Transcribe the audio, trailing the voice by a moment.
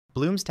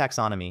Bloom's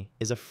taxonomy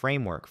is a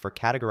framework for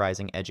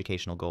categorizing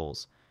educational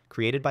goals,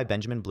 created by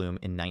Benjamin Bloom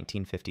in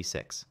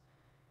 1956.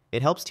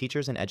 It helps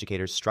teachers and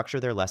educators structure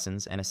their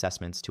lessons and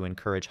assessments to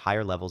encourage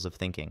higher levels of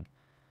thinking.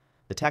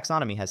 The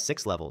taxonomy has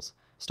 6 levels,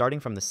 starting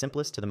from the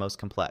simplest to the most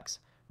complex: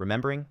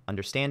 remembering,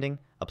 understanding,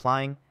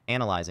 applying,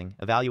 analyzing,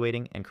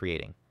 evaluating, and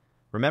creating.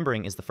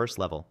 Remembering is the first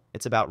level.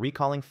 It's about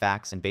recalling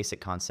facts and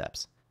basic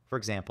concepts. For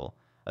example,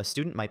 a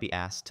student might be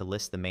asked to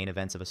list the main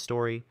events of a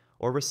story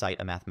or recite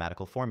a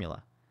mathematical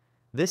formula.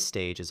 This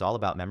stage is all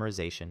about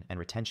memorization and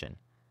retention.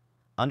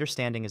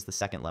 Understanding is the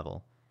second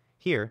level.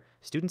 Here,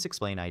 students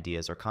explain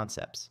ideas or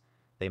concepts.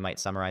 They might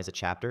summarize a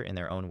chapter in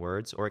their own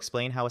words or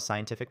explain how a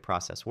scientific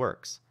process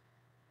works.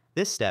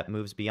 This step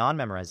moves beyond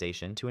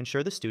memorization to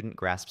ensure the student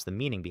grasps the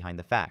meaning behind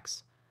the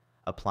facts.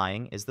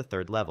 Applying is the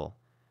third level.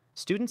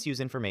 Students use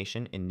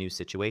information in new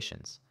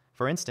situations.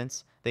 For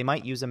instance, they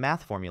might use a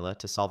math formula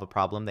to solve a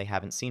problem they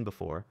haven't seen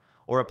before,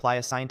 or apply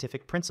a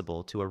scientific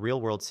principle to a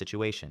real-world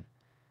situation.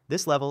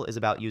 This level is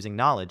about using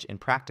knowledge in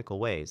practical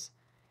ways.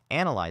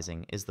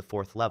 Analyzing is the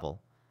fourth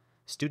level.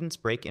 Students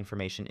break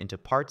information into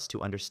parts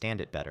to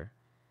understand it better.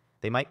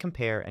 They might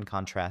compare and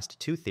contrast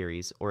two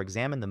theories or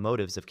examine the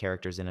motives of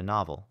characters in a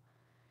novel.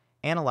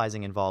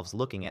 Analyzing involves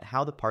looking at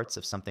how the parts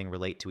of something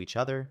relate to each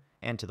other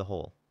and to the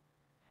whole.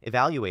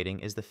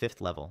 Evaluating is the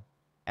fifth level.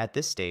 At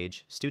this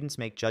stage, students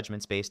make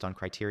judgments based on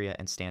criteria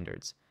and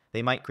standards.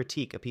 They might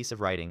critique a piece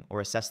of writing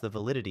or assess the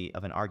validity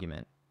of an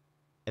argument.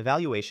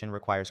 Evaluation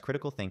requires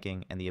critical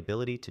thinking and the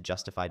ability to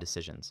justify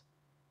decisions.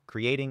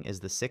 Creating is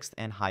the sixth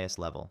and highest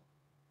level.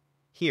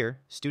 Here,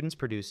 students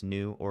produce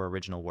new or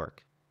original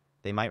work.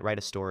 They might write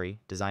a story,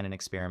 design an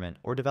experiment,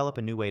 or develop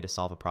a new way to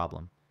solve a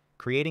problem.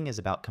 Creating is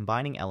about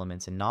combining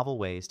elements in novel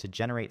ways to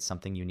generate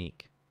something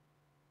unique.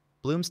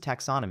 Bloom's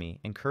taxonomy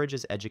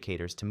encourages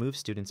educators to move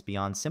students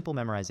beyond simple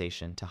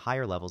memorization to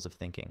higher levels of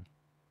thinking.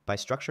 By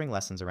structuring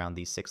lessons around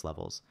these 6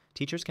 levels,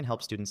 teachers can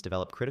help students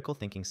develop critical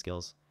thinking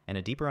skills and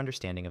a deeper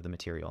understanding of the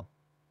material.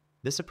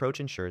 This approach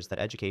ensures that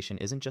education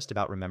isn't just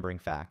about remembering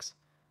facts,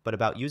 but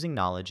about using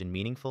knowledge in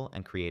meaningful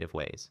and creative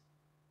ways.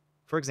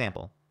 For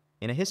example,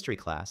 in a history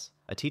class,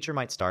 a teacher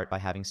might start by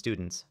having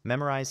students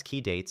memorize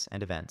key dates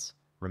and events,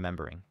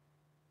 remembering.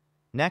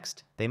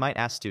 Next, they might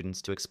ask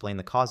students to explain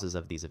the causes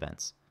of these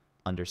events,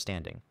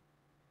 understanding.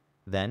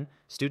 Then,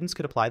 students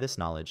could apply this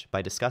knowledge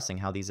by discussing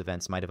how these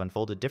events might have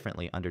unfolded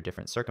differently under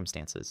different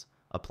circumstances,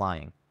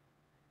 applying.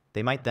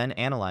 They might then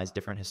analyze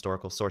different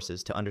historical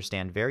sources to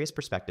understand various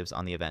perspectives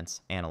on the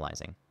events,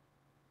 analyzing.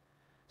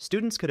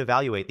 Students could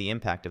evaluate the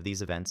impact of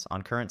these events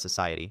on current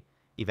society,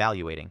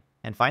 evaluating,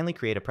 and finally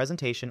create a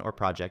presentation or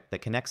project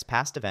that connects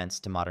past events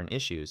to modern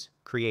issues,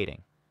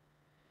 creating.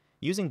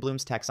 Using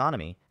Bloom's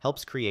taxonomy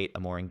helps create a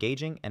more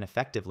engaging and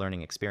effective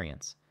learning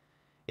experience.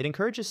 It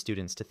encourages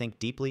students to think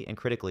deeply and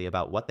critically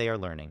about what they are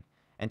learning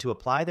and to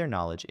apply their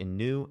knowledge in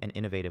new and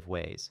innovative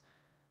ways.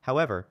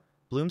 However,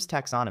 Bloom's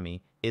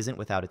taxonomy isn't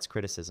without its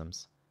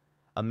criticisms.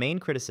 A main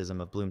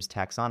criticism of Bloom's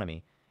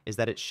taxonomy is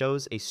that it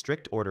shows a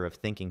strict order of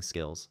thinking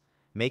skills,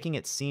 making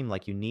it seem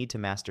like you need to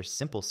master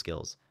simple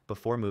skills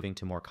before moving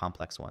to more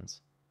complex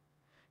ones.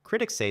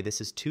 Critics say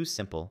this is too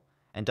simple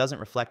and doesn't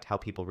reflect how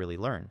people really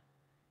learn.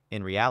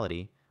 In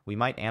reality, we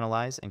might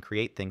analyze and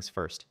create things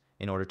first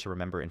in order to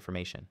remember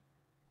information.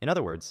 In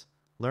other words,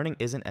 learning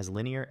isn't as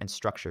linear and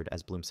structured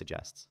as Bloom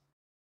suggests.